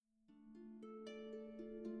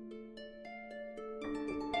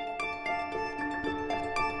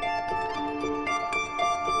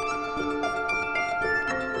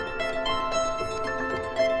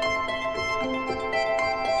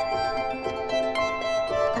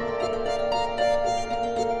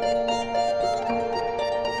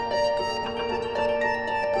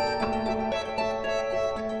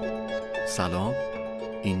سلام،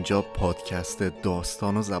 اینجا پادکست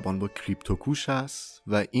داستان و زبان با کریپتوکوش هست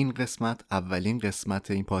و این قسمت اولین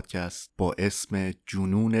قسمت این پادکست با اسم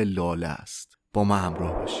جنون لاله است. با ما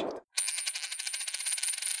همراه باشید.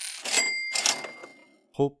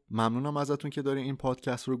 خب ممنونم ازتون که دارین این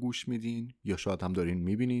پادکست رو گوش میدین یا شاید هم دارین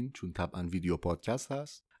میبینین، چون طبعا ویدیو پادکست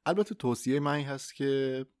هست. البته توصیه من این هست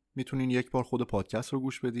که میتونین یک بار خود پادکست رو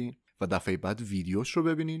گوش بدین و دفعه بعد ویدیوش رو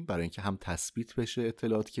ببینین، برای اینکه هم تثبیت بشه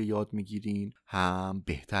اطلاعاتی که یاد میگیرین، هم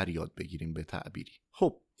بهتر یاد بگیرین به تعبیری.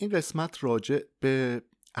 خب این قسمت راجع به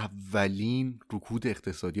اولین رکود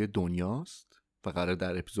اقتصادی دنیاست و قرار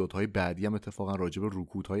در اپیزودهای بعدی هم اتفاقا راجع به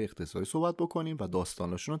رکودهای اقتصادی صحبت بکنیم و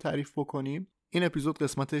داستاناشون رو تعریف بکنیم. این اپیزود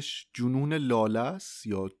قسمتش جنون لاله است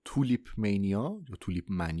یا تولیپ مانیا یا تولیپ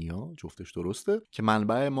منیا، جفتش درسته، که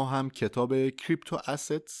منبع ما هم کتاب Crypto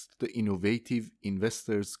Assets: The Innovative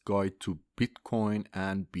Investor's Guide to Bitcoin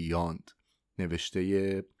and Beyond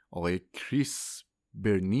نوشته آقای کریس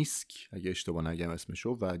برنیسک اگه اشتباه نگم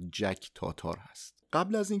اسمشو و جک تاتار هست.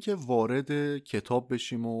 قبل از اینکه وارد کتاب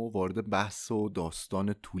بشیم و وارد بحث و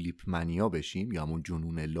داستان تولیپ منیا بشیم یا همون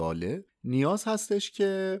جنون لاله، نیاز هستش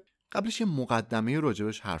که قبلش یه مقدمه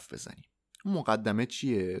راجبش حرف بزنیم. اون مقدمه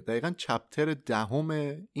چیه؟ دقیقاً چپتر 10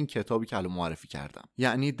 این کتابی که الان معرفی کردم،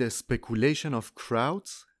 یعنی The Speculation of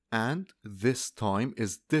Crowds and This Time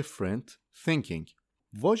is Different Thinking.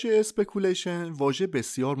 واژه اسپکولیشن واژه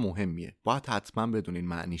بسیار مهمیه، باید حتما بدونین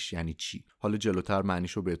معنیش یعنی چی. حالا جلوتر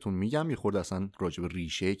معنیشو بهتون میگم، یه خورده اصلا راجب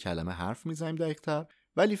ریشه کلمه حرف میزنیم دقیق‌تر،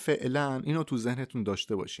 ولی فعلا اینو تو ذهنتون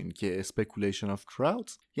داشته باشین که speculation of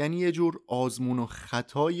crowds یعنی یه جور آزمون و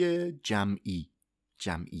خطای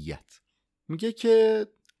جمعیت. میگه که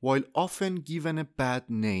while often given a bad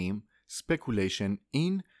name, speculation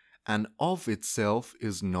in and of itself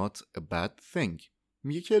is not a bad thing.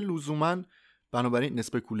 میگه که لزوماً بنابراین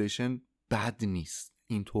اسپکولیشن بد نیست.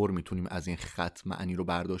 اینطور میتونیم از این خط معنی رو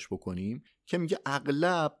برداشت بکنیم که میگه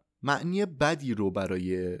اغلب معنی بدی رو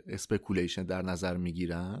برای اسپکولیشن در نظر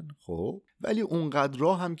میگیرن، خب ولی اونقدر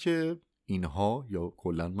راه هم که اینها یا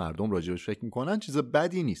کلا مردم راجبش فکر میکنن چیز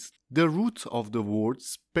بدی نیست. The root of the word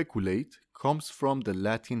speculate comes from the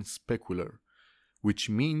Latin specular, which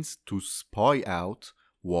means to spy out,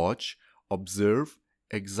 watch, observe,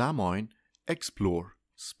 examine, explore.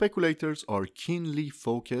 Speculators are keenly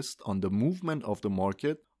focused on the movement of the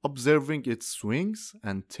market, observing its swings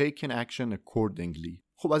and taking action accordingly.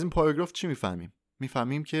 خب از این پاراگراف چی میفهمیم؟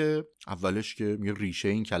 میفهمیم که اولش که میگه ریشه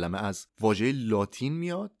این کلمه از واژه لاتین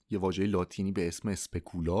میاد، یه واژه لاتینی به اسم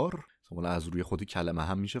اسپکولار. مثلا از روی خود کلمه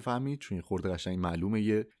هم میشه فهمید، چون این خورده قشنگ معلومه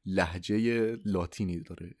یه لهجه لاتینی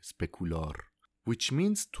داره، اسپکولار. Which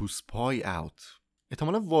means to spy out.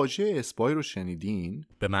 احتمالا واژه اسپای رو شنیدین،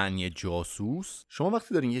 به معنی جاسوس. شما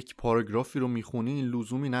وقتی دارین یک پاراگرافی رو میخونین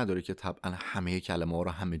لزومی نداره که طبعا همه کلمه ها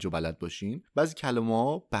رو همه جا بلد باشین. بعضی کلمه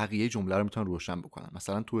ها بقیه جمله رو میتونن روشن بکنن.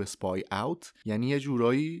 مثلا تو اسپای اوت یعنی یه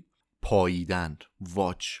جورایی پاییدن،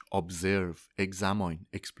 واچ، ابزرو، اگزاماین،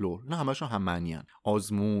 اکسپلور. نه همشون هم معنیان.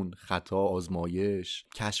 آزمون، خطا، آزمایش،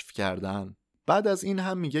 کشف کردن. بعد از این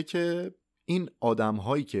هم میگه که این آدم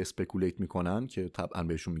هایی که اسپکولیت میکنن که طبعا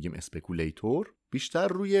بهشون میگیم اسپکولیتور، بیشتر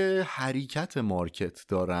روی حرکت مارکت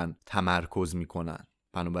دارن تمرکز میکنن.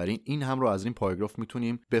 بنابراین این هم رو از این پاراگراف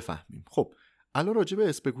میتونیم بفهمیم. خب الان راجع به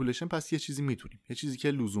اسپکولیشن پس یه چیزی میتونیم، یه چیزی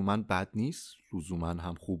که لزوما بد نیست، لزوما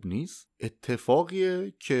هم خوب نیست،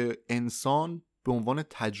 اتفاقیه که انسان به عنوان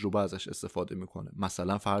تجربه ازش استفاده میکنه.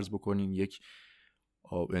 مثلا فرض بکنین یک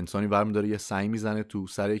انسانی برمی‌داره یه سعی میزنه تو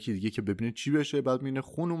سر یکی دیگه که ببینه چی بشه، بعد میبینه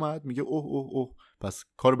خون اومد، میگه اوه اوه اوه پس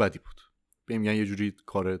کار بدی بود. میگن یه جوری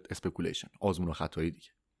کار اسپکولیشن، آزمون و خطایی دیگه.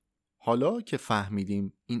 حالا که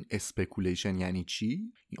فهمیدیم این اسپکولیشن یعنی چی،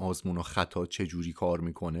 این آزمون و خطا چه جوری کار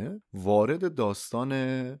میکنه، وارد داستان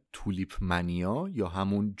تولیپ منیا یا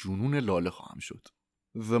همون جنون لاله خواهم شد.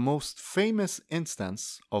 The most famous instance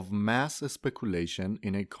of mass speculation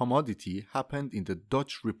in a commodity happened in the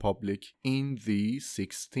Dutch Republic in the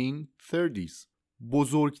 1630s.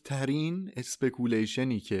 بزرگترین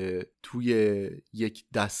اسپکولیشنی که توی یک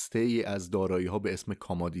دسته از دارایی ها به اسم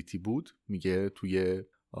کامادیتی بود، میگه توی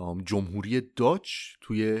جمهوری داچ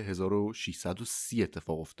توی 1630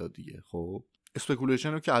 اتفاق افتاد دیگه. خب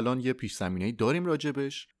اسپکولیشن رو که الان یه پیش زمینه‌ای داریم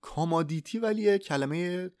راجبش. کامادیتی ولی یه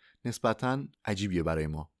کلمه نسبتاً عجیبیه برای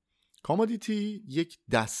ما. کامادیتی یک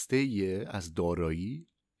دسته از دارایی،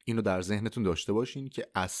 اینو در ذهنتون داشته باشین که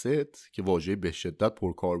asset که واژه به شدت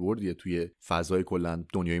پرکاربردیه توی فضای کلا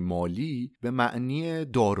دنیای مالی، به معنی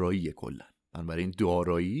دارایی کلا. بنابراین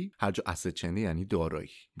دارایی هر جا asset چنده یعنی دارایی.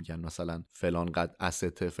 میگن مثلا فلان قد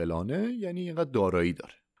asset فلانه یعنی اینقدر دارایی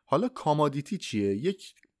داره. حالا کامادیتی چیه؟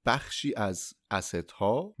 یک بخشی از asset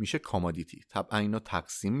ها میشه کامادیتی. طبعا اینا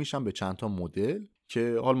تقسیم میشن به چند تا مدل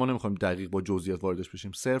که حالا ما نمیخوایم دقیق با جزئیات واردش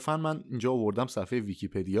بشیم. صرفا من اینجا آوردم صفحه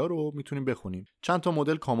ویکی‌پدیا رو، میتونیم بخونیم. چند تا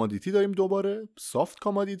مدل کامادیتی داریم. دوباره soft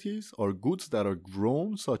commodities are goods that are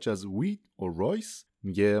grown such as wheat or rice.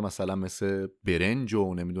 میگه مثلا مثل برنج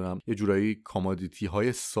و نمیدونم یه جورایی کامادیتی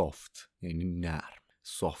های سافت، یعنی نرم.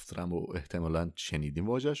 سافت رو احتمالاً شنیدیم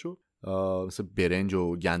واژه‌شو، مثل برنج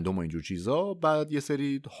و گندم و اینجور چیزا. بعد یه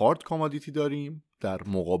سری هارد کامادیتی داریم در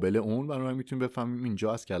مقابل اون، برای میتونیم بفهمیم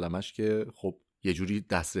اینجا از کلمش که خب یه جوری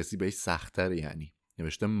دسترسی بهش سخت‌تره، یعنی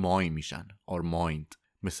نوشته مای میشن or mined،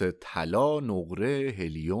 مثل طلا، نقره،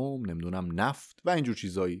 هلیوم، نمیدونم نفت و اینجور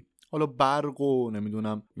چیزایی. حالا برق و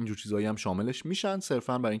نمیدونم اینجور چیزایی هم شاملش میشن،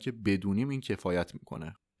 صرفا برای اینکه بدونیم این کفایت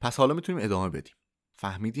میکنه. پس حالا میتونیم ادامه بدیم.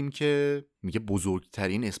 فهمیدیم که میگه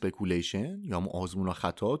بزرگترین اسپکولیشن یا همون آزمون و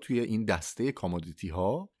خطا توی این دسته کامادیتی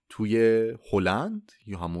ها توی هلند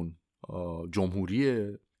یا همون جمهوری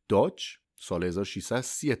داچ سال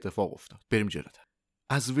 1630 اتفاق افتاد. بریم جلوتر.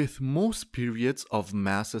 As with most periods of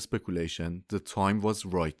mass speculation, the time was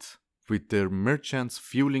right. With their merchants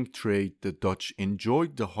fueling trade, the Dutch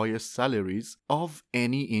enjoyed the highest salaries of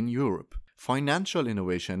any in Europe. Financial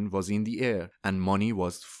innovation was in the air and money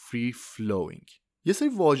was free flowing. یه سری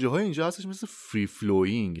واژه‌های اینجا هستش مثل free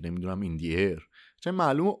flowing، نمیدونم in the air. چون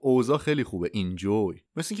معلومه اوضاع خیلی خوبه. enjoy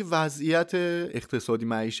مثل اینکه وضعیت اقتصادی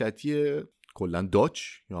معیشتی کلا داچ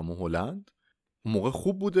یا همون هلند اون موقع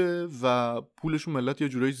خوب بوده و پولشون ملت یه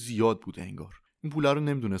جورایی زیاد بوده انگار. این پولا رو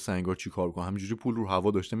نمیدونستن انگار چی کار کنن، همینجوری پول رو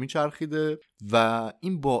هوا داشته میچرخیده و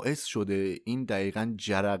این باعث شده این دقیقاً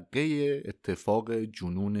جرقه اتفاق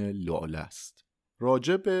جنون لاله است.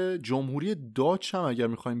 راجع به جمهوری داچ هم اگر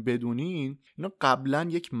میخوایم بدونین، اینا قبلا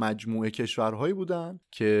یک مجموعه کشورهایی بودن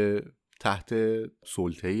که تحت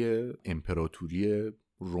سلطه امپراتوری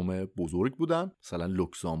روم بزرگ بودن، مثلا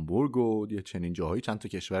لوکزامبورگ و یه چنین جاهایی، چند تا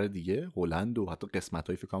کشور دیگه، هلند و حتی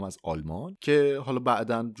قسمت‌های فکر کنم از آلمان، که حالا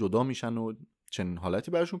بعداً جدا میشن و چنین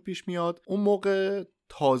حالتی براشون پیش میاد. اون موقع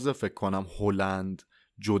تازه فکر کنم هلند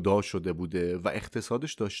جدا شده بوده و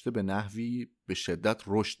اقتصادش داشته به نحوی به شدت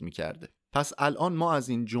رشد میکرده. پس الان ما از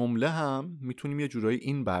این جمله هم میتونیم یه جورایی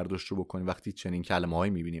این برداشت رو بکنیم وقتی چنین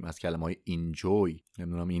کلمه‌هایی میبینیم، از کلمه‌های enjoy،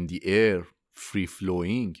 نمیدونم in the air، free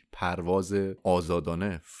flowing، پرواز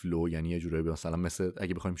آزادانه، flow یعنی یه جورایی مثلا مثل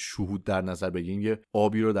اگه بخوایم شهود در نظر بگیریم، یه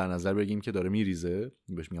آبی رو در نظر بگیریم که داره میریزه،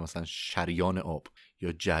 بهش میگم مثلا شریان آب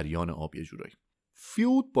یا جریان آب یه جورایی.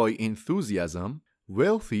 Fueled by enthusiasm,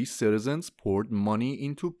 wealthy citizens poured money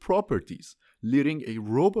into properties, leading a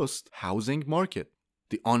robust housing market.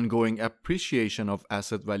 The ongoing appreciation of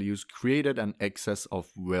asset values created an excess of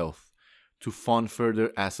wealth to fund further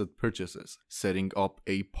asset purchases, setting up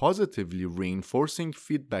a positively reinforcing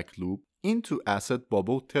feedback loop into asset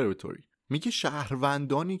bubble territory. میگه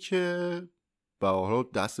شهروندانی که به حال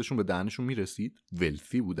دستشون به دهنشون میرسید،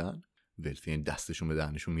 wealthy بودن، wealthy یعنی دستشون به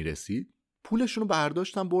دهنشون میرسید، پولشون رو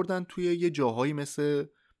برداشتن بردن توی یه جاهایی مثل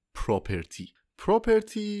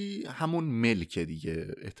پراپرتی همون ملکه دیگه،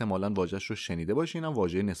 احتمالاً واژه‌اش رو شنیده باشین، هم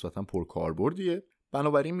واژه نسبتاً پرکاربردیه.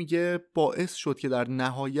 بنابراین میگه باعث شد که در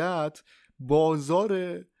نهایت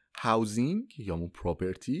بازار هاوزینگ یا همون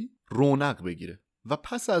پراپرتی رونق بگیره و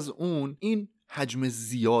پس از اون این حجم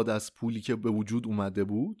زیاد از پولی که به وجود اومده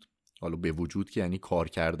بود، حالا به وجود که یعنی کار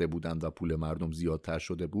کرده بودن و پول مردم زیادتر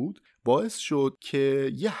شده بود، باعث شد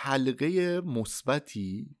که یه حلقه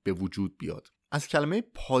مثبتی به وجود بیاد. از کلمه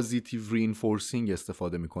پازیتیو رینفورسینگ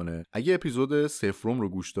استفاده میکنه. اگه اپیزود صفرم رو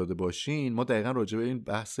گوش داده باشین، ما دقیقاً راجع به این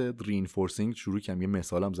بحث رینفورسینگ شروع کردیم. یه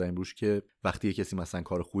مثالم زدیم روش که وقتی یه کسی مثلا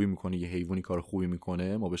کار خوبی میکنه، یه حیوانی کار خوبی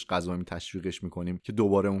میکنه، ما بهش غذا تشویقش میکنیم که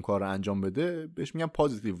دوباره اون کار رو انجام بده، بهش میگن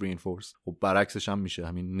پازیتیو رینفورس. خب برعکسش هم میشه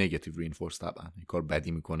همین نگاتیو رینفورس. طبعا این کار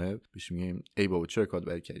بدی میکنه بهش میگیم ای بابا چرا کار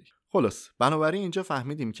بدی کردی. خلاص بنابراین اینجا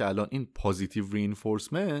فهمیدیم که الان این پازیتیو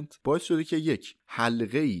رینفورسمنت باعث شده که یک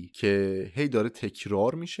حلقه‌ای که هی داره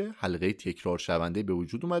تکرار میشه، حلقه تکرار شونده به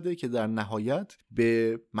وجود اومده که در نهایت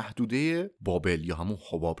به محدوده بابل یا همون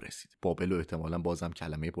حباب رسید. بابل رو احتمالاً بازم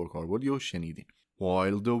کلمه پرکاربردی رو شنیدین.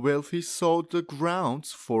 While the wealthy saw the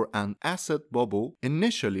grounds for an asset bubble,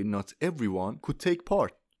 initially not everyone could take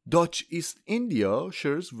part. Dutch East India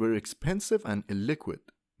shares were expensive and illiquid,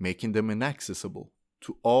 making them inaccessible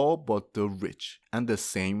to all but the rich, and the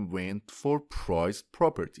same went for prized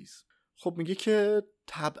properties. خب میگه که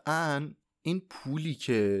طبعاً این پولی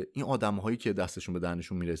که این آدم‌هایی که دستشون به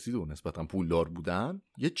دهنشون میرسید و نسبتاً پولدار بودن،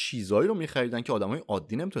 یه چیزایی رو می‌خریدن که آدم‌های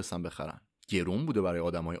عادی نمیتونستن بخرن. گرون بوده برای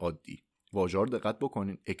آدم‌های عادی. واژه رو دقت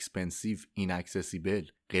بکنین: expensive،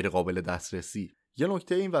 inaccessible، غیر قابل دسترسی. یه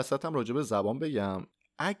نکته این وسط هم راجع به زبان بگم.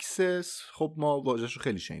 اکسس خب ما واژه‌شو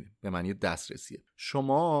خیلی شنیدیم، به معنی دسترسیه.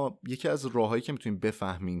 شما یکی از راههایی که میتونید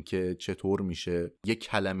بفهمین که چطور میشه یک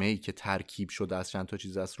کلمه‌ای که ترکیب شده از چند تا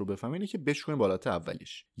چیز است رو بفهمین اینه که بشکنین با حالت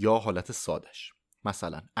اولیش یا حالت سادهش.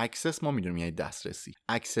 مثلا اکسس ما میدونیم یعنی دسترسی،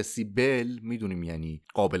 اکسسیبل میدونیم یعنی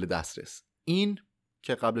قابل دسترس. این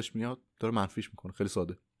که قبلش میاد داره منفیش میکنه، خیلی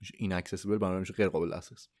ساده میشه این اکسسیبل، بنابراین میشه غیر قابل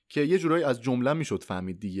دسترس، که یه جورایی از جمله میشد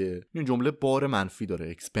فهمید دیگه. این جمله بار منفی داره،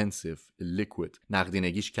 اکسپنسیو، لیکوید،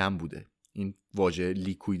 نقدینگیش کم بوده. این واژه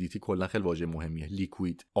لیکویدیتی کلا خیلی واژه مهمیه.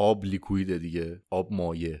 لیکوید، آب لیکویده دیگه، آب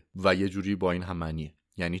مایع، و یه جوری با این هم معنیه.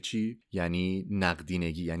 یعنی چی؟ یعنی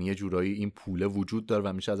نقدینگی، یعنی یه جورایی این پوله وجود داره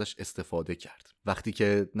و میشه ازش استفاده کرد. وقتی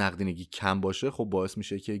که نقدینگی کم باشه خب باعث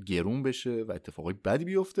میشه که گرون بشه و اتفاقای بدی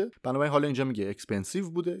بیفته. بنابراین حالا اینجا میگه اکسپنسیو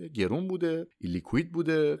بوده، گرون بوده، لیکوید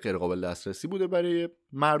بوده، غیر قابل دسترسی بوده برای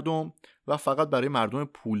مردم و فقط برای مردم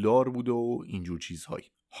پولدار بوده و اینجور چیزهایی.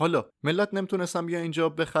 حالا ملت نمیتونستن بیا اینجا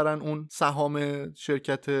بخرن اون سهام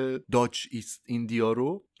شرکت داچ ایست ایندیا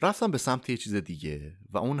رو، رفتن به سمت یه چیز دیگه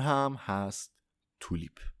و اون هم هست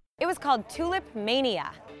تولیپ. It was called tulip mania.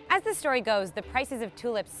 As the story goes, the prices of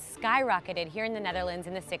tulips skyrocketed here in the Netherlands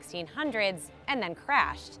in the 1600s and then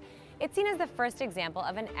crashed. It's seen as the first example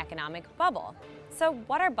of an economic bubble. So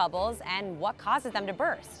what are bubbles and what causes them to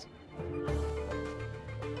burst?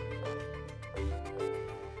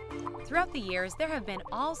 Throughout the years, there have been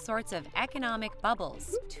all sorts of economic bubbles.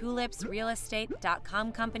 Tulips, real estate, .com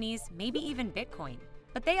companies, maybe even Bitcoin.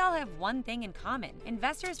 But they all have one thing in common.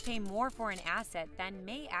 Investors pay more for an asset than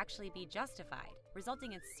may actually be justified,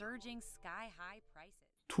 resulting in surging sky-high prices.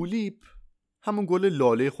 تولیپ همون گل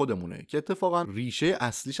لاله خودمونه که اتفاقا ریشه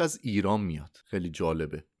اصلیش از ایران میاد. خیلی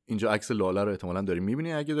جالبه. اینجا عکس لاله رو احتمالاً داریم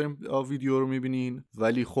میبینین اگه داریم ویدیو رو میبینین،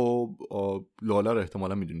 ولی خب لاله رو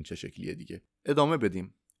احتمالاً میدونین چه شکلیه دیگه. ادامه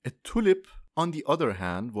بدیم. A tulip on the other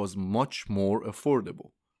hand was much more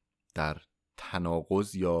affordable. در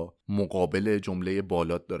تناقض یا مقابل جمله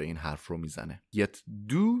بالات داره این حرف رو میزنه. Yet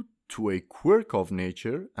due to a quirk of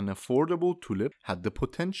nature, an affordable tulip had the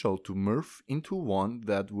potential to morph into one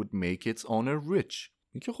that would make its owner rich.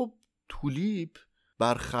 اینکه خب تولیپ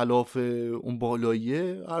برخلاف اون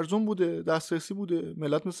بالاییه ارزون بوده، دسترسی بوده،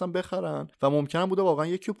 ملت می‌تونن بخرن و ممکن بوده واقعا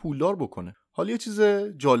یکی رو پولدار بکنه. حالا یه چیز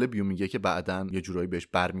جالبی میگه که بعداً یه جورایی بهش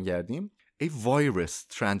برمیگردیم. A virus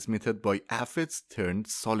transmitted by aphids turned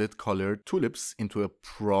solid-colored tulips into a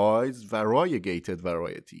prize-variegated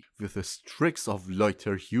variety with a streak of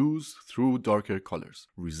lighter hues through darker colors,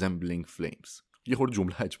 resembling flames. یه خورده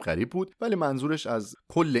جمله عجب غریب بود، ولی منظورش از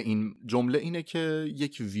کل این جمله اینه که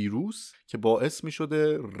یک ویروس که باعث می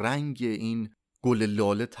شده رنگ این گل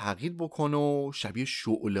لاله تغییر بکنه و شبیه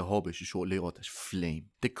شعله ها بشه، شعله آتش،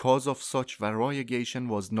 flame. The cause of such variegation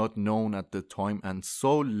was not known at the time and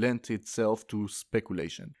so lent itself to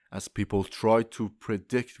speculation as people tried to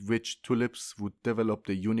predict which tulips would develop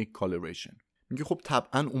the unique coloration. میگه خب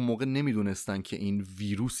طبعا اون موقع نمیدونستن که این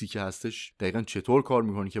ویروسی که هستش دقیقا چطور کار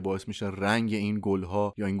میکنه که باعث میشه رنگ این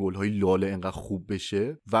گلها یا این گلهای لاله انقدر خوب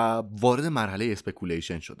بشه و وارد مرحله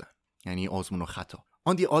اسپکولیشن شدن، یعنی آزمون و خطا.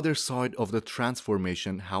 On the other side of the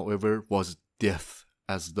transformation, however, was death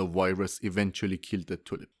as the virus eventually killed the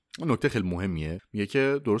tulip. نکته خیلی مهمیه، میگه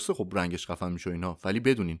که درسته خب رنگش خفن میشه اینا، ولی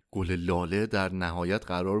بدونین گل لاله در نهایت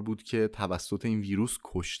قرار بود که توسط این ویروس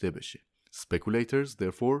کشته بشه. Speculators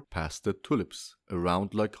therefore passed the tulips around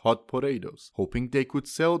like hot potatoes, hoping they could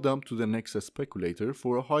sell them to the next speculator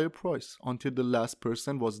for a higher price until the last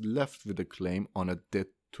person was left with a claim on a dead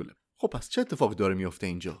tulip. خب پس چه اتفاقی داره میفته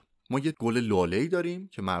اینجا؟ ما یه گل لاله‌ای داریم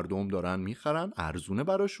که مردم دارن میخرن، ارزونه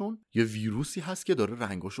براشون. یه ویروسی هست که داره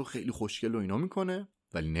رنگاشو خیلی خوشگل و اینا میکنه،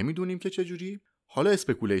 ولی نمیدونیم که چجوری. حالا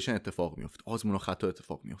اسپکولیشن اتفاق میفته، آزمون و خطا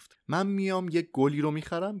اتفاق میفته. من میام یک گلی رو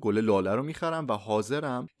میخرم، گل لاله رو میخرم و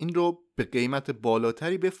حاضرم این رو به قیمت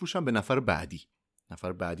بالاتری بفروشم به نفر بعدی.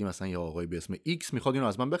 نفر بعدی مثلا یه آقای به اسم X میخواد اینو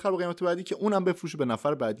از من بخره با قیمت بعدی که اونم بفروشه به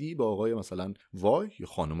نفر بعدی، به آقای مثلا Y یا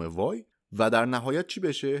خانم Y، و در نهایت چی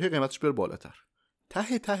بشه؟ هی قیمتش بره بالاتر.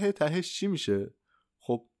 تهش چی میشه؟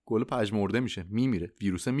 خب گل پژمرده میشه، میمیره،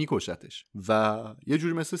 ویروس میکشتش و یه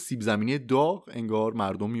جوری مثل سیب زمینی داغ انگار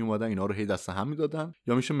مردم میومدن اینا رو هی دست هم میدادن.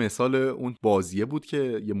 یا میشه مثال اون بازیه بود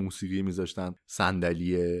که یه موسیقی میذاشتن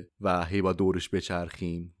صندلیه و هی با دورش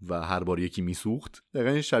بچرخیم و هر بار یکی میسوخت.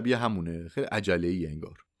 دقیقاً شبیه همونه، خیلی عجله‌ای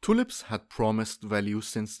انگار. Tulips had promised value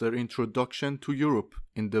since their introduction to Europe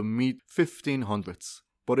in the mid-1500s,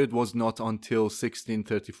 but it was not until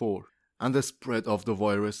 1634 and the spread of the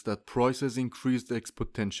virus that prices increased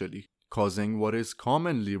exponentially, causing what is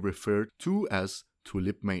commonly referred to as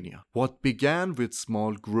Tulip mania. What began with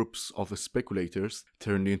small groups of speculators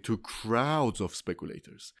turned into crowds of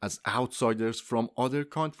speculators as outsiders from other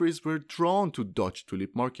countries were drawn to Dutch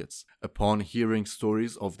tulip markets upon hearing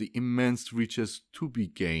stories of the immense riches to be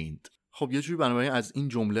gained. خب یه جوری بنابراین از این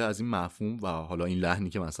جمله، از این مفهوم و حالا این لحنی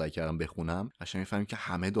که من سعی کردم بخونم قشنگ می‌فهمیم که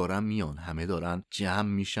همه دارن میان، همه دارن جمع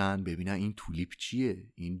میشن ببینن این تولیپ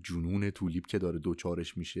چیه، این جنون تولیپ که داره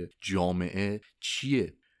دوچارش میشه، جامعه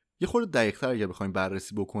چیه. یه خورده دقیق‌تر اگه بخوایم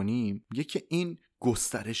بررسی بکنیم، میگه که این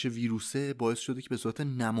گسترش ویروسه باعث شده که به صورت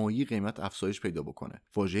نمایی قیمت افزایش پیدا بکنه.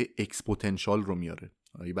 واژه اکسپوننشال رو میاره.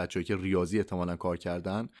 این بچه‌ای که ریاضی احتمالاً کار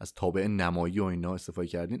کردن از تابع نمایی و اینا استفاده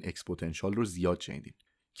کردین، اکسپوننشال رو زیاد شنیدین.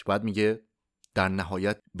 که بعد میگه در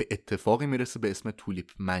نهایت به اتفاقی میرسه به اسم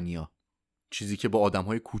تولیپ منیا، چیزی که با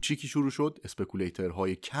آدم‌های کوچیکی شروع شد،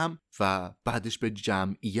 اسپکولیترهای کم، و بعدش به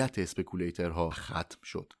جمعیت اسپکولیترها ختم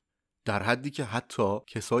شد. در حدی که حتی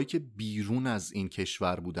کسایی که بیرون از این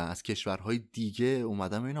کشور بودن، از کشورهای دیگه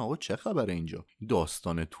اومدن ببینن آقا چه خبره اینجا،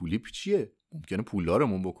 داستان تولیپ چیه، ممکنه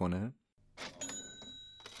پولدارمون بکنه.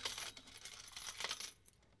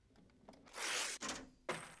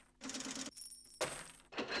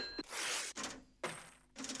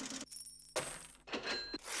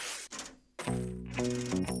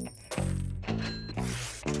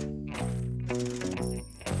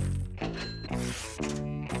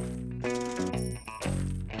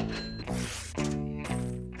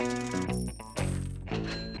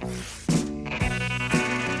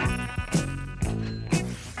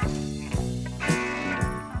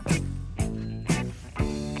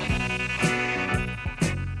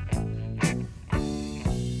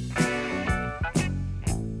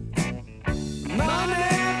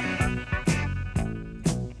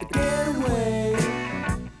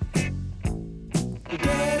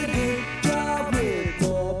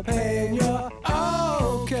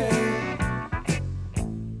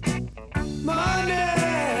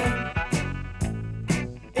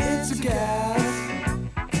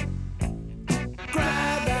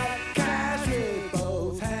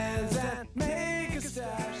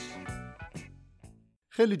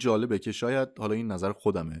 خیلی جالبه که شاید حالا این نظر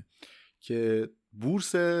خودمه که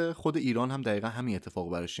بورس خود ایران هم دقیقا همین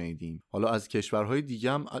اتفاق براش شنیدیم. حالا از کشورهای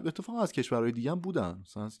دیگه هم اتفاقا از کشورهای دیگه هم بودن،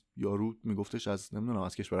 مثلا یارو میگفتش از نمیدونم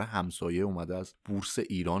از کشورهای همسایه اومده از بورس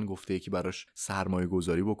ایران گفته که براش سرمایه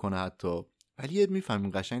گذاری بکنه حتی. ولی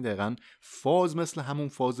میفهمیم قشنگ دقیقا فاز مثل همون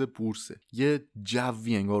فاز بورسه، یه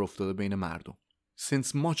جوی انگار افتاده بین مردم.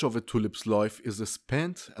 Since much of a tulip's life is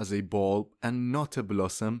spent as a bulb and not a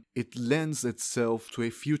blossom, it lends itself to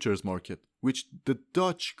a futures market, which the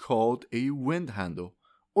Dutch called a wind handle,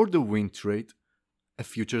 or the wind trade. A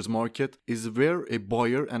futures market is where a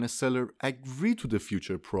buyer and a seller agree to the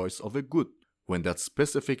future price of a good. When that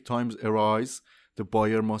specific times arise, the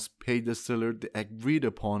buyer must pay the seller the agreed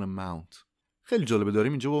upon amount. خیلی جالبه،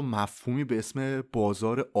 داریم اینجا با مفهومی به اسم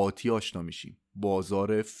بازار آتی آشنا میشیم،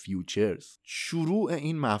 بازار فیوچرز. شروع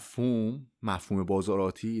این مفهوم بازار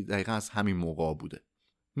آتی دقیقا از همین موقع بوده.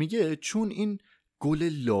 میگه چون این گل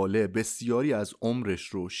لاله بسیاری از عمرش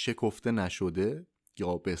رو شکفته نشده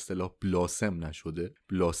یا به اصطلاح بلاسم نشده،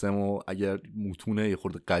 بلاسم رو اگر متون یه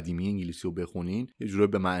خورده قدیمی انگلیسی رو بخونین یه جوری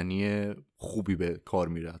به معنی خوبی به کار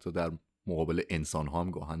میره، حتی در مقابل انسان ها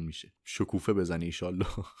هم گاهن میشه، شکوفه بزنی ایشالله.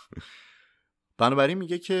 بنابراین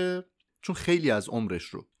میگه که چون خیلی از عمرش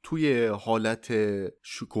رو توی حالت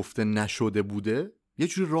شکفته نشده بوده، یه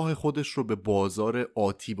جوری راه خودش رو به بازار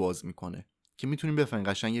آتی باز میکنه که میتونیم بفهمیم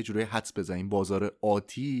قشنگ یه جوری حدس بزنیم بازار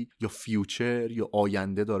آتی یا فیوچر یا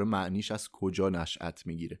آینده داره معنیش از کجا نشأت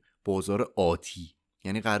میگیره. بازار آتی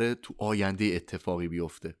یعنی قراره تو آینده اتفاقی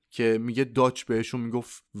بیفته که میگه داچ بهشون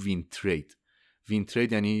میگفت وین ترید. وین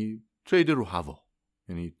ترید یعنی ترید رو هوا،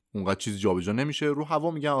 یعنی اونقدر چیزی جابجا نمیشه، رو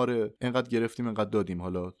هوا میگن آره اینقدر گرفتیم اینقدر دادیم،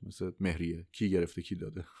 حالا مثل مهریه کی گرفته کی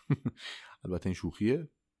داده. البته این شوخیه،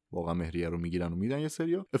 واقعا مهریه رو میگیرن و میدن یه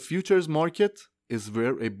سریا. A futures market is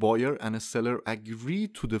where a buyer and a seller agree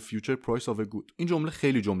to the future price of a good. این جمله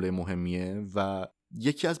خیلی جمله مهمیه و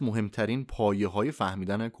یکی از مهمترین پایه‌های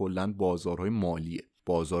فهمیدن کلاً بازارهای مالیه.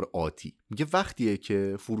 بازار آتی میگه وقتیه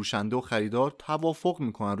که فروشنده و خریدار توافق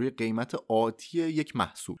میکنن روی قیمت آتی یک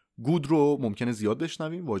محصول. گود رو ممکنه زیاد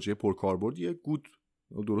بشنویم، واژه پرکاربردیه. گود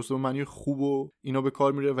درسته به معنی خوب و اینا به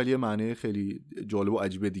کار میره، ولی یه معنی خیلی جالب و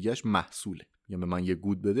عجیب دیگهش محصوله، یعنی به من یه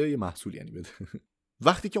گود بده یه محصول یعنی بده.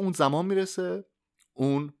 وقتی که اون زمان میرسه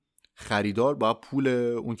اون خریدار باید پول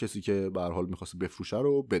اون کسی که به هر حال می‌خواسته بفروشه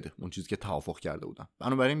رو بده، اون چیزی که توافق کرده بودن.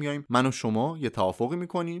 بنابراین میایم من و شما یه توافقی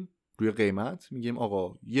میکنیم روی قیمت، میگیم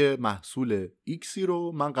آقا یه محصول ایکسی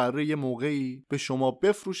رو من قراره یه موقعی به شما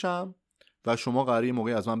بفروشم و شما قراره یه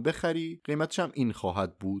موقعی از من بخری، قیمتش هم این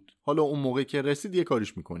خواهد بود. حالا اون موقع که رسید یه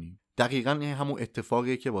کاریش میکنیم. دقیقاً این همون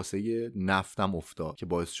اتفاقیه که واسه نفتم افتاد که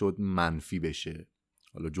باعث شد منفی بشه.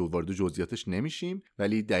 حالا وارد جزئیاتش نمیشیم،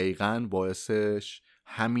 ولی دقیقاً باعثش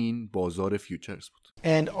همین بازار فیوچرز بود.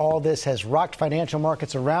 And all this has rocked financial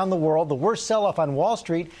markets around the world, the worst sell-off on Wall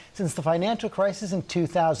Street since the financial crisis in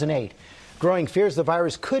 2008. Growing fears the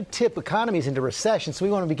virus could tip economies into recession, so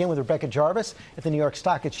we want to begin with Rebecca Jarvis at the New York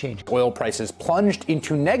Stock Exchange. Oil prices plunged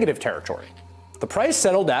into negative territory. The price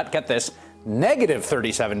settled at, get this, negative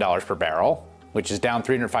 $37 per barrel, which is down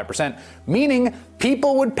 305%, meaning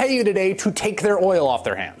people would pay you today to take their oil off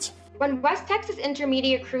their hands. When West Texas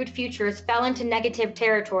Intermediate crude futures fell into negative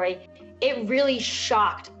territory, it really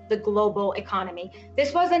shocked the global economy.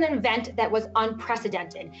 This was an event that was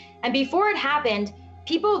unprecedented. And before it happened,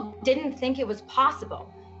 people didn't think it was possible.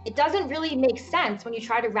 It doesn't really make sense when you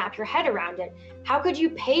try to wrap your head around it. How could you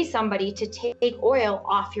pay somebody to take oil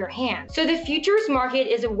off your hands? So the futures market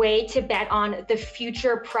is a way to bet on the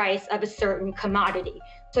future price of a certain commodity.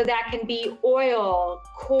 So that can be oil,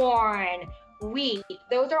 corn, wheat.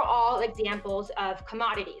 Those are all examples of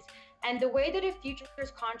commodities. And the way that a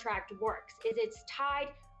futures contract works is it's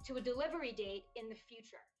tied to a delivery date in the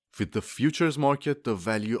future. With the futures market, the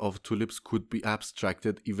value of tulips could be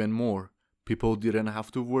abstracted even more. People didn't have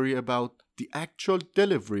to worry about the actual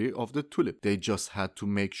delivery of the tulip. They just had to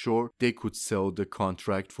make sure they could sell the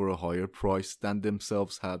contract for a higher price than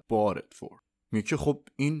themselves had bought it for. میگه که خب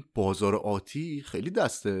این بازار آتی خیلی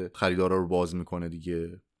دست خریدارا رو باز میکنه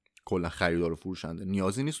دیگه. کلا خریدار و فروشنده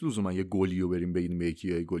نیازی نیست لزوما یه گلیو بریم بگیریم به یکی،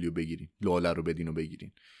 یا گلیو بگیرین، لاله رو بدین و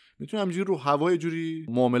بگیرین. میتونین همینجوری رو هوا جوری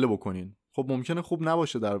معامله بکنین. خب ممکنه خوب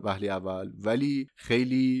نباشه در وهله اول، ولی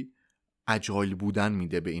خیلی اجایل بودن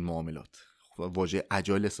میده به این معاملات. واژه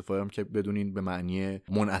اجایل استفاده هم که بدونین به معنی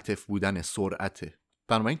منعطف بودن، سرعته.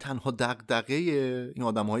 بنابراین تنها دغدغه این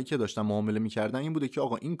آدم‌هایی که داشتن معامله می‌کردن این بوده که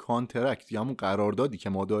آقا این کانترکت یا همون قراردادی که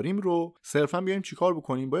ما داریم رو صرفا بیایم چیکار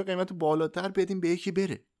بکنیم، با قیمت بالاتر بدیم به یکی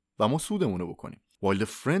بره و ما سودمون رو بکنیم. While the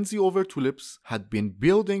frenzy over tulips had been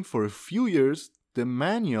building for a few years, the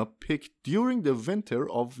mania peaked during the winter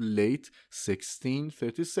of late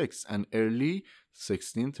 1636 and early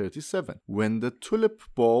 1637, when the tulip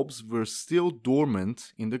bulbs were still dormant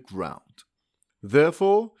in the ground.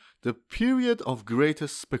 Therefore, the period of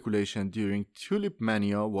greatest speculation during tulip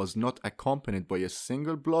mania was not accompanied by a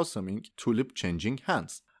single blossoming tulip changing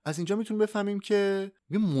hands. از اینجا میتونیم بفهمیم که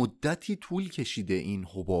یه مدتی طول کشیده این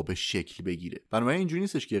حباب شکل بگیره. بنابراین اینجوری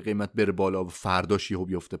نیستش که قیمت بره بالا و فرداش یهو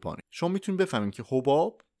بیفته پایین. شما میتونید بفهمیم که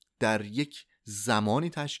حباب در یک زمانی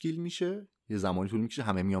تشکیل میشه، یه زمانی طول میکشه،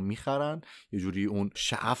 همه میان میخرن، یه جوری اون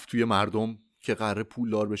شعف توی مردم که قراره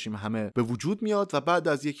پولدار بشیم همه به وجود میاد و بعد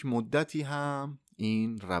از یک مدتی هم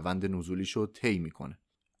این روند نزولیشو طی میکنه.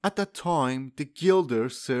 At that time, the guilder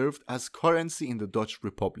served as currency in the Dutch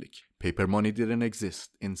Republic. Paper money didn't exist.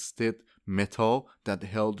 Instead, metal that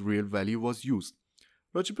held real value was used.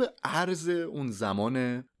 راجع به ارز اون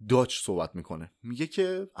زمان داچ صحبت میکنه. میگه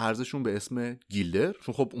که ارزشون به اسم گیلدر،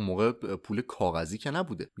 چون خب اون موقع پول کاغذی که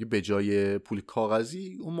نبوده. میگه به جای پول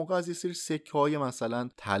کاغذی اون موقع از یه سری سکه‌های مثلا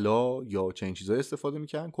طلا یا چنین چیزایی استفاده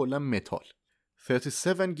میکردن، کلا متال.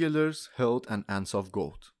 37 guilders held an ounce of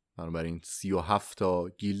gold. بنابراین 37 تا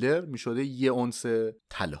گیلدر میشده یه اونس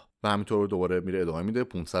طلا و همینطور دوباره میره ادامه میده.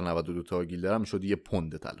 592 تا گیلدر هم میشده یه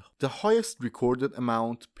پوند طلا. The highest recorded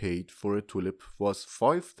amount paid for a tulip was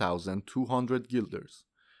 5,200 guilders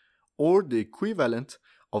or the equivalent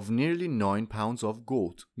of nearly 9 pounds of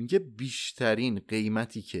gold. میگه بیشترین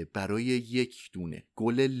قیمتی که برای یک دونه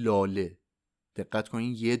گل لاله، دقت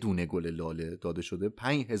کنین یه دونه گل لاله داده شده،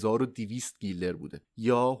 5200 گیلدر بوده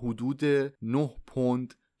یا حدود 9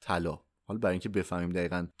 پوند طلا. حالا برای اینکه بفهمیم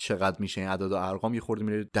دقیقاً چقدر میشه این اعداد و ارقام یه خورده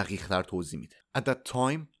میره دقیق‌تر توضیح میده. At that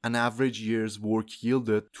time, an average year's work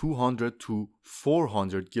yielded 200 to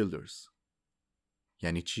 400 guilders.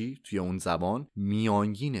 یعنی چی؟ توی اون زمان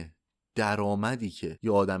میانگین درآمدی که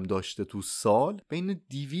یه آدم داشته تو سال بین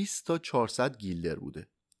 200 تا 400 گیلدر بوده.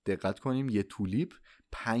 دقت کنیم یه تولیپ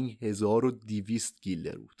 5200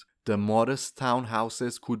 گیلدر بود. The modest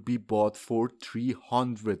townhouses could be bought for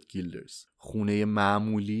 300 guilders. خونه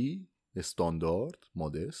معمولی استاندارد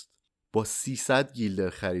مودست با 300 گیلدر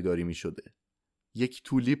خریداری می شده. یک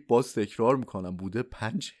تولیپ باز تکرار میکنم بوده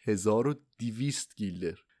 5200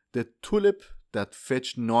 گیلدر. The tulip that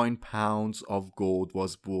fetched 9 pounds of gold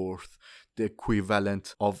was worth the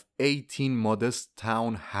equivalent of 18 modest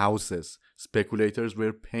townhouses. Speculators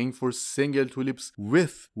were paying for single tulips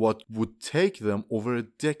with what would take them over a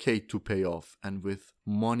decade to pay off and with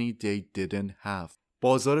money they didn't have.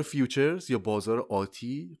 بازار فیوچرز یا بازار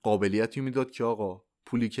آتی قابلیتی میداد که آقا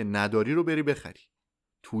پولی که نداری رو بری بخری.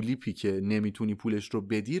 تولیپی که نمیتونی پولش رو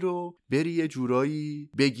بدی رو بری یه جورایی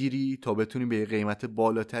بگیری تا بتونی به قیمت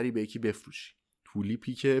بالاتری به یکی بفروشی.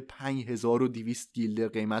 تولیپی که 5200 گیلدر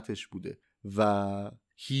قیمتش بوده و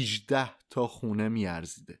 18 تا خونه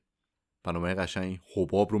میارزیده. بنابراین قشنگ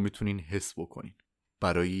حباب رو میتونین حس بکنین.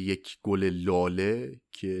 برای یک گل لاله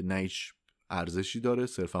که نه هیچ ارزشی داره،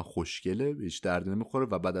 صرفا خوشگله، هیچ دردی نمیخوره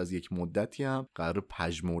و بعد از یک مدتی هم قرار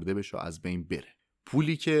پژمرده بشه و از بین بره.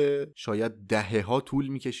 پولی که شاید دهه‌ها طول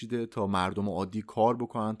میکشیده تا مردم عادی کار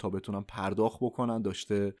بکنن تا بتونن پرداخت بکنن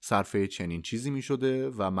داشته صرفه چنین چیزی میشده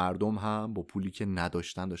و مردم هم با پولی که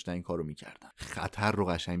داشتن این کارو میکردن. خطر رو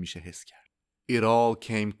قشنگ میشه حس کرد. It all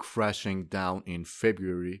came crashing down in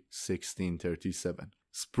February 1637.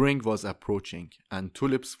 Spring was approaching and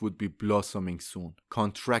tulips would be blossoming soon.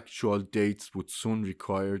 Contractual dates would soon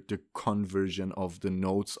require the conversion of the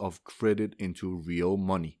notes of credit into real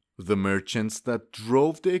money. The merchants that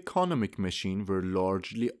drove the economic machine were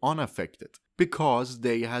largely unaffected because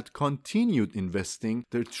they had continued investing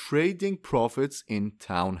their trading profits in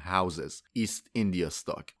townhouses, East India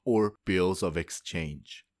stock, or bills of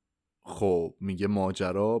exchange. خب میگه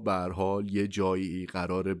ماجرا به هر حال یه جایی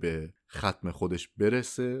قراره به ختم خودش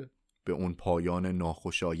برسه، به اون پایان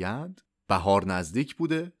ناخوشایند. بهار نزدیک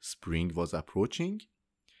بوده، Spring was approaching،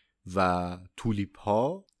 و تولیپ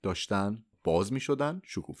ها داشتن باز می شدن،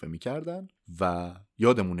 شکوفه می کردن و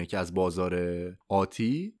یادمونه که از بازار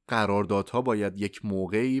آتی قراردادها باید یک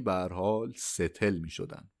موقعی به هر حال ستل می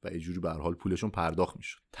شدن و یه جوری به هر حال پولشون پرداخت می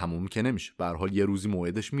شد. تموم که نمیشه، به هر حال یه روزی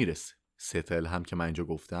موعدش میرسه. ستل هم که من اینجا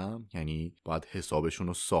گفتم یعنی باید حسابشون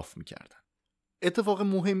رو صاف می کردن. اتفاق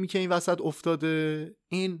مهمی که این وسط افتاده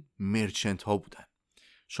این مرچنت ها بودن.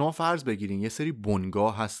 شما فرض بگیرین یه سری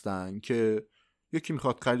بنگاه هستن که یکی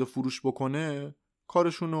میخواد خرید و فروش بکنه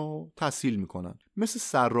کارشون رو تسهیل میکنن. مثل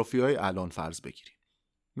صرافی های الان فرض بگیرین.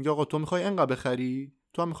 میگه آقا تو میخوای اینقدر بخری،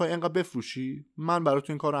 تو هم میخوای اینقدر بفروشی، من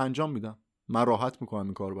براتون این کار رو انجام میدم، من راحت میکنم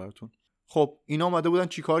این کار رو براتون. خب اینا اومده بودن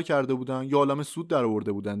چی کار کرده بودن؟ یه عالمه سود در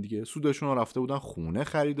آورده بودن دیگه. سودشون رو رفته بودن خونه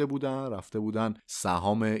خریده بودن، رفته بودن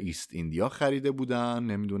سهام ایست ایندیا خریده بودن،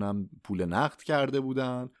 نمیدونم پول نقد کرده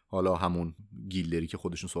بودن، حالا همون گیلدری که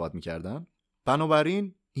خودشون صحبت میکردن.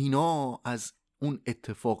 بنابراین اینا از اون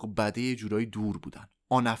اتفاق بده یه جورایی دور بودن،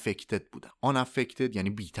 unaffected بودن. unaffected یعنی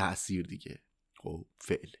بی تأثیر دیگه. خب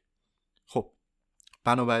فعل. خب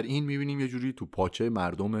بنابراین میبینیم یه جوری تو پاچه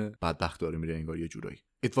مردم بدبخت داره میره انگار یه جورایی.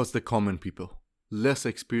 It was the common people, less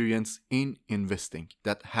experienced in investing,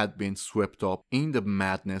 that had been swept up in the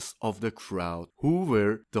madness of the crowd who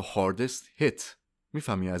were the hardest hit.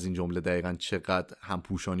 میفهمی از این جمله دقیقاً چقدر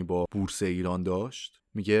همپوشانی با بورس ایران داشت؟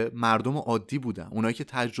 میگه مردم عادی بودن، اونایی که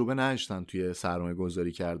تجربه نداشتن توی سرمایه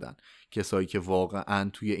گذاری کردن، کسایی که واقعاً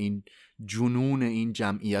توی این جنون این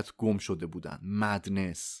جمعیت گم شده بودن،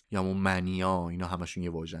 مدنس یا منیا، اینا همشون یه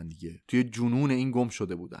واژن دیگه، توی جنون این گم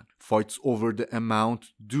شده بودن. Fights over the amount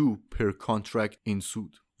due per contract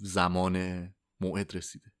ensued. زمان موعد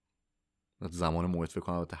رسیده. زمان موعد فکر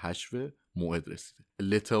کنم البته حشوه موعد رسیده. A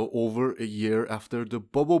little over a year after the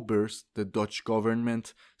bubble burst, the Dutch government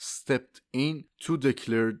stepped in to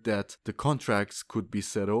declare that the contracts could be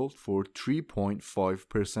settled for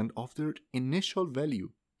 3.5% of their initial value.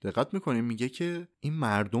 دقت میکنیم میگه که این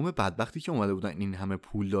مردم بدبختی که اومده بودن این همه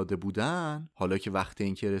پول داده بودن، حالا که وقت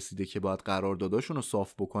این که رسیده که باید قرارداداشون رو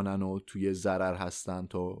صاف بکنن و توی ضرر هستن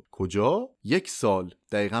تا کجا؟ 1 سال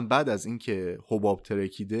دقیقاً بعد از این که حباب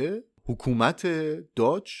ترکیده، حکومت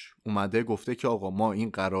داچ اومده گفته که آقا ما این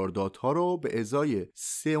قراردادها رو به ازای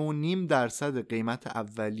 3.5% قیمت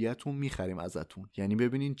اولیتون میخریم ازتون. یعنی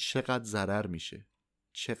ببینین چقدر ضرر میشه،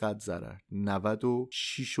 چقدر ضرر.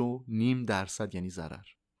 96.5% یعنی ضرر.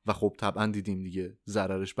 و خب طبعا دیدیم دیگه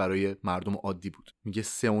ضررش برای مردم عادی بود. میگه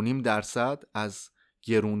 3.5% از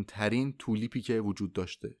گرونترین تولیپی که وجود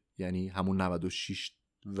داشته، یعنی همون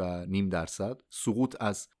 96.5% سقوط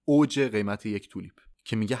از اوج قیمت یک تولیپ،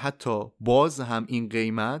 که میگه حتی باز هم این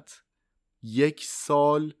قیمت 1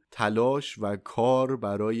 سال تلاش و کار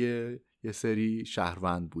برای یه سری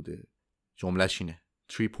شهروند بوده. جمله‌ش اینه: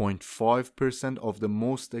 3.5% of the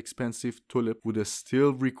most expensive tulip would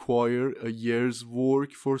still require a year's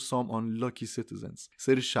work for some unlucky citizens.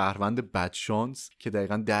 سری شهروند بدشانس که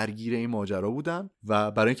دقیقاً درگیر این ماجرا بودن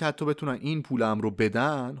و برای اینکه حتی بتونن این پولم رو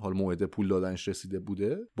بدن، حال موعد پول دادنش رسیده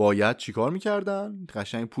بوده، باید چیکار میکردن؟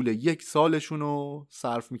 قشنگ پول 1 سالشون رو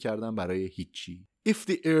صرف میکردن برای هیچی. If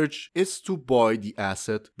the urge is to buy the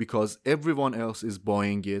asset because everyone else is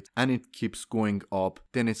buying it and it keeps going up,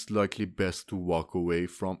 then it's likely best to walk away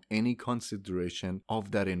from any consideration of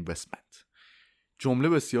that investment. جمله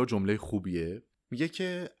بسیار جمله خوبیه. میگه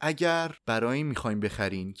که اگر برای این میخواین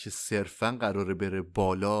بخرین که صرفاً قراره بره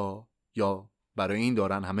بالا، یا برای این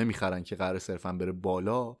دارن همه میخرن که قراره صرفاً بره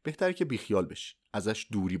بالا، بهتره که بیخیال بشین، ازش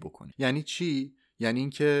دوری بکنی. یعنی چی؟ یعنی این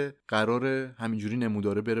که قراره همینجوری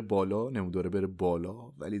نموداره بره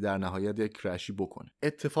بالا ولی در نهایت یک کرشی بکنه.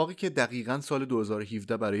 اتفاقی که دقیقاً سال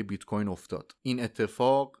 2017 برای بیت کوین افتاد. این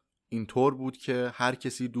اتفاق اینطور بود که هر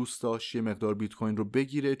کسی دوست داشت یه مقدار بیت کوین رو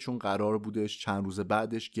بگیره، چون قرار بودش چند روز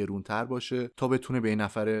بعدش گرونتر باشه تا بتونه به این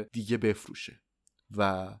نفر دیگه بفروشه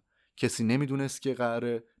و کسی نمیدونست که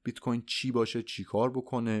قراره بیت کوین چی باشه، چی کار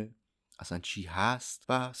بکنه، اصلا چی هست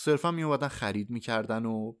و صرفا می اومدن خرید میکردن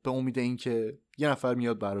و به امید این که یه نفر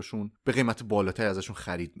میاد براشون به قیمت بالاتری ازشون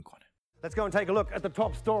خرید میکنه. Let's go and take a look at the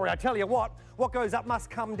top story. I tell you what goes up must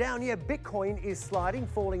come down. Yeah, Bitcoin is sliding,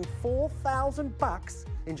 falling $4,000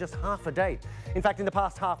 in just half a day. In fact, in the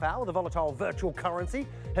past half hour, the volatile virtual currency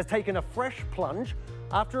has taken a fresh plunge.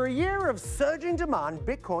 After a year of surging demand,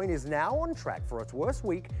 Bitcoin is now on track for its worst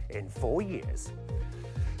week in 4 years.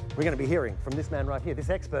 We're going to be hearing from this man right here,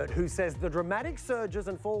 this expert who says the dramatic surges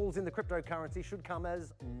and falls in the cryptocurrency should come as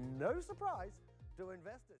no surprise to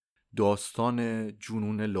investors. داستان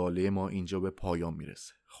جنون لاله ما اینجا به پایان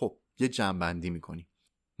میرسه. خب یه جمع‌بندی میکنیم.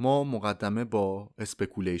 ما مقدمه با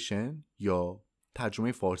اسپکولیشن یا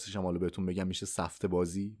ترجمه فارسیش هم حالا بهتون بگم میشه سفته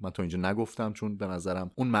بازی. من تا اینجا نگفتم چون به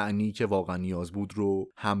نظرم اون معنی که واقعا نیاز بود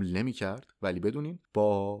رو حمل نمی‌کرد، ولی بدونین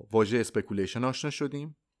با واژه اسپکولیشن آشنا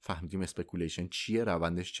شدیم، فهمیدیم اسپکولیشن چیه،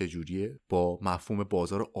 روندش چجوریه، با مفهوم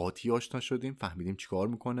بازار آتی آشنا شدیم، فهمیدیم چیکار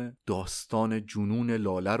میکنه، داستان جنون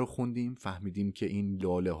لاله رو خوندیم، فهمیدیم که این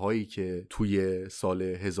لاله هایی که توی سال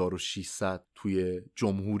 1600 توی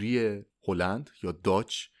جمهوری هلند یا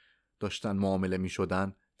داچ داشتن معامله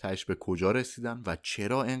میشدن تهش به کجا رسیدن و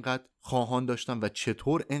چرا انقدر خواهان داشتن و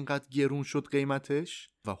چطور انقدر گرون شد قیمتش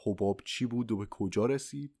و حباب چی بود و به کجا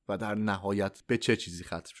رسید و در نهایت به چه چیزی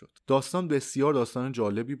ختم شد. داستان بسیار داستان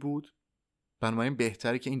جالبی بود. بنابراین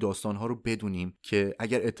بهتره که این داستانها رو بدونیم که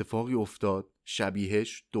اگر اتفاقی افتاد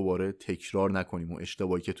شبیهش دوباره تکرار نکنیم و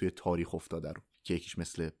اشتباهی که توی تاریخ افتاده رو، که یکیش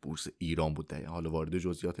مثل بورس ایران بود. حالا وارد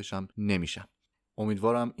جزئیاتش هم نمیشم.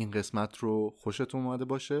 امیدوارم این قسمت رو خوشتون اومده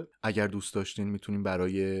باشه. اگر دوست داشتین میتونین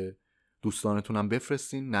برای دوستانتون هم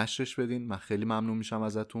بفرستین، نشرش بدین. من خیلی ممنون میشم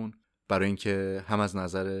ازتون. برای اینکه هم از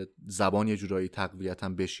نظر زبان یه جورایی تقویت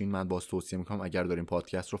هم بشین، من باز توصیه میکنم اگر دارین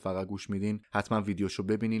پادکست رو فقط گوش میدین حتما ویدیوشو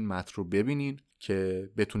ببینین، متن رو ببینین که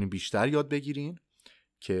بتونین بیشتر یاد بگیرین،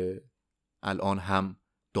 که الان هم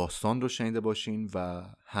داستان رو شنیده باشین و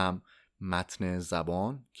هم متن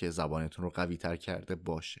زبان که زبانتون رو قوی تر کرده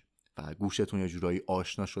باشه و گوشتون یه جورایی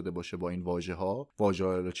آشنا شده باشه با این واژه‌ها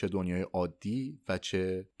چه دنیای عادی و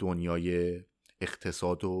چه دنیای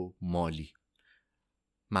اقتصاد و مالی.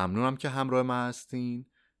 ممنونم که همراه من هستین.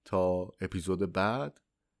 تا اپیزود بعد،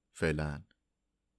 فعلا